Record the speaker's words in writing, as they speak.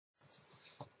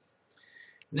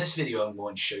In this video, I'm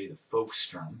going to show you the folk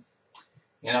strum,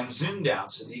 and I'm zoomed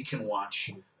out so that you can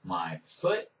watch my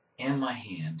foot and my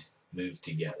hand move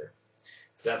together.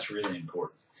 So that's really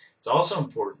important. It's also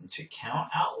important to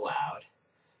count out loud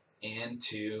and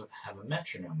to have a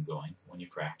metronome going when you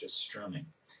practice strumming.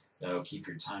 That'll keep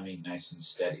your timing nice and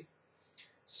steady.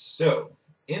 So,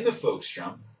 in the folk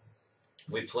strum,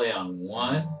 we play on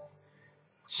 1,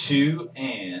 2,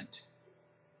 and.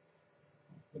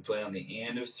 We play on the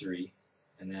and of 3,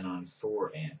 and then on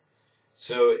 4 and.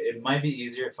 So it might be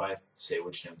easier if I say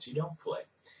which notes you don't play.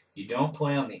 You don't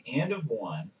play on the and of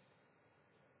 1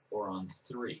 or on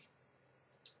 3.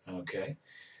 Okay?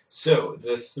 So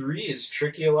the 3 is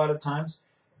tricky a lot of times.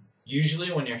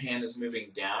 Usually when your hand is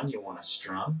moving down, you want to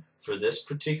strum. For this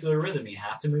particular rhythm, you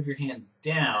have to move your hand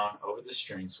down over the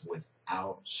strings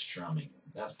without strumming.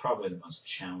 That's probably the most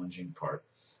challenging part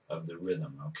of the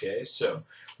rhythm. Okay, so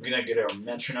we're going to get our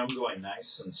metronome going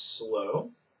nice and slow.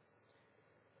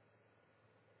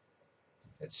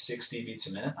 At 60 beats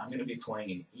a minute, I'm going to be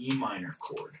playing an E minor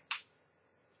chord.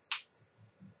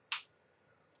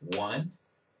 1,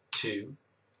 2,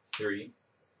 3,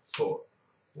 4.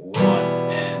 1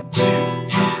 and 2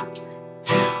 and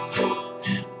 3 and 4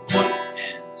 and 1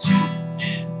 and 2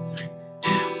 and 3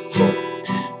 and 4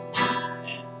 and 1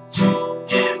 and 2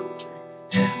 and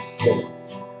 3 and 4.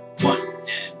 1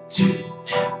 and 2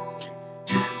 and 3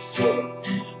 and 4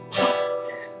 and 1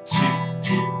 and 2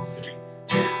 and 3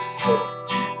 and 4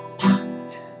 and 1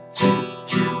 and 2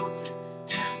 and 3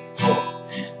 and 4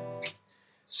 and.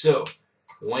 So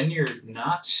when you're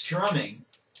not strumming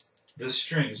the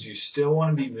strings, you still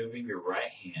want to be moving your right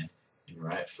hand and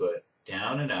right foot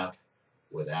down and up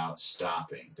without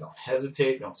stopping. Don't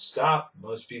hesitate, don't stop.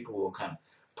 Most people will kind of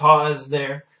pause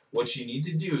there. What you need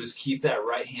to do is keep that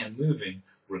right hand moving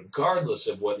regardless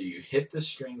of whether you hit the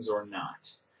strings or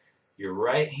not. Your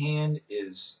right hand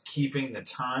is keeping the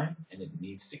time and it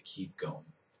needs to keep going.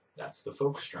 That's the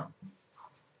folk strum.